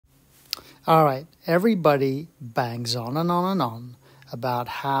All right, everybody bangs on and on and on about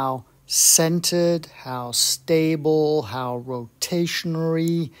how centered, how stable, how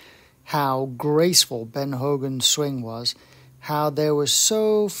rotationary, how graceful Ben Hogan's swing was, how there were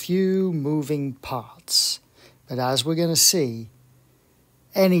so few moving parts. But as we're going to see,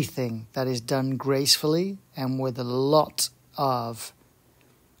 anything that is done gracefully and with a lot of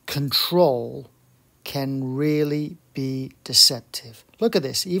control can really be deceptive. Look at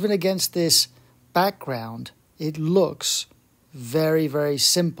this. Even against this background, it looks very, very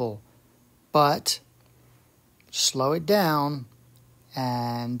simple. But slow it down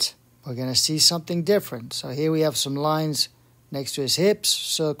and we're going to see something different. So here we have some lines next to his hips,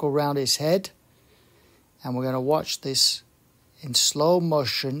 circle around his head. And we're going to watch this in slow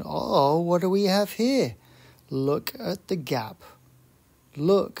motion. Oh, what do we have here? Look at the gap.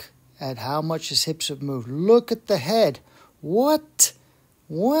 Look at how much his hips have moved. Look at the head. What?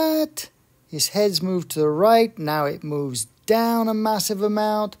 His head's moved to the right. Now it moves down a massive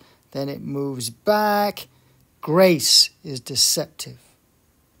amount. Then it moves back. Grace is deceptive.